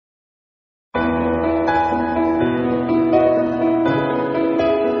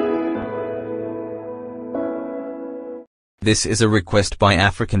This is a request by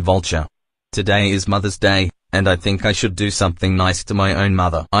African Vulture. Today is Mother's Day, and I think I should do something nice to my own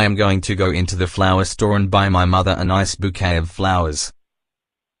mother. I am going to go into the flower store and buy my mother a nice bouquet of flowers.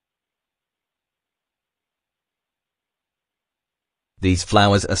 These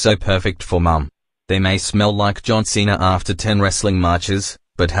flowers are so perfect for Mum. They may smell like John Cena after 10 wrestling matches,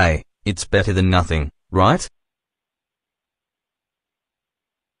 but hey, it's better than nothing, right?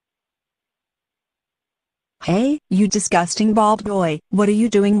 Hey, you disgusting bald boy, what are you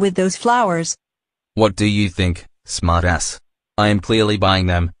doing with those flowers? What do you think, smartass? I am clearly buying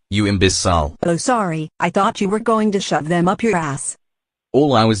them, you imbecile. Oh sorry, I thought you were going to shove them up your ass.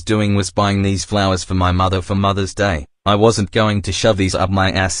 All I was doing was buying these flowers for my mother for Mother's Day. I wasn't going to shove these up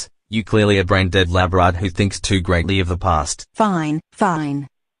my ass, you clearly a brain-dead lab rat who thinks too greatly of the past. Fine, fine.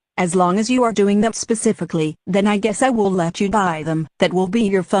 As long as you are doing that specifically, then I guess I will let you buy them. That will be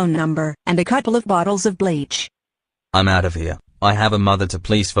your phone number, and a couple of bottles of bleach. I'm out of here. I have a mother to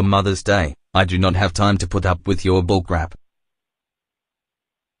please for Mother's Day. I do not have time to put up with your bullcrap.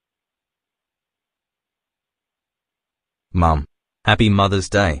 Mum. Happy Mother's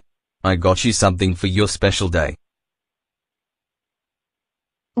Day. I got you something for your special day.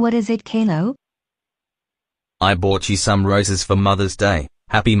 What is it, Caillou? I bought you some roses for Mother's Day.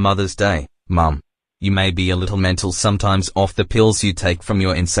 Happy Mother's Day, Mum. You may be a little mental sometimes off the pills you take from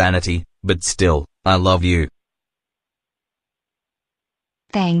your insanity, but still, I love you.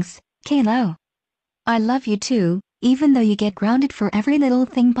 Thanks, Caillou. I love you too, even though you get grounded for every little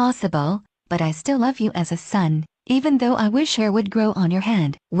thing possible, but I still love you as a son, even though I wish hair would grow on your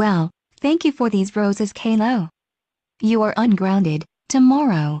head. Well, thank you for these roses, Caillou. You are ungrounded.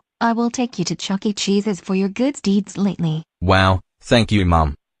 Tomorrow, I will take you to Chuck E. Cheese's for your good deeds lately. Wow, thank you,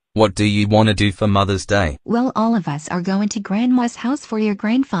 Mum. What do you want to do for Mother's Day? Well, all of us are going to Grandma's house for your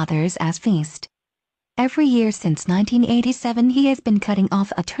grandfather's ass feast. Every year since 1987 he has been cutting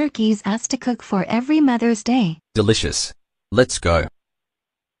off a turkey's ass to cook for every Mother's Day. Delicious. Let's go.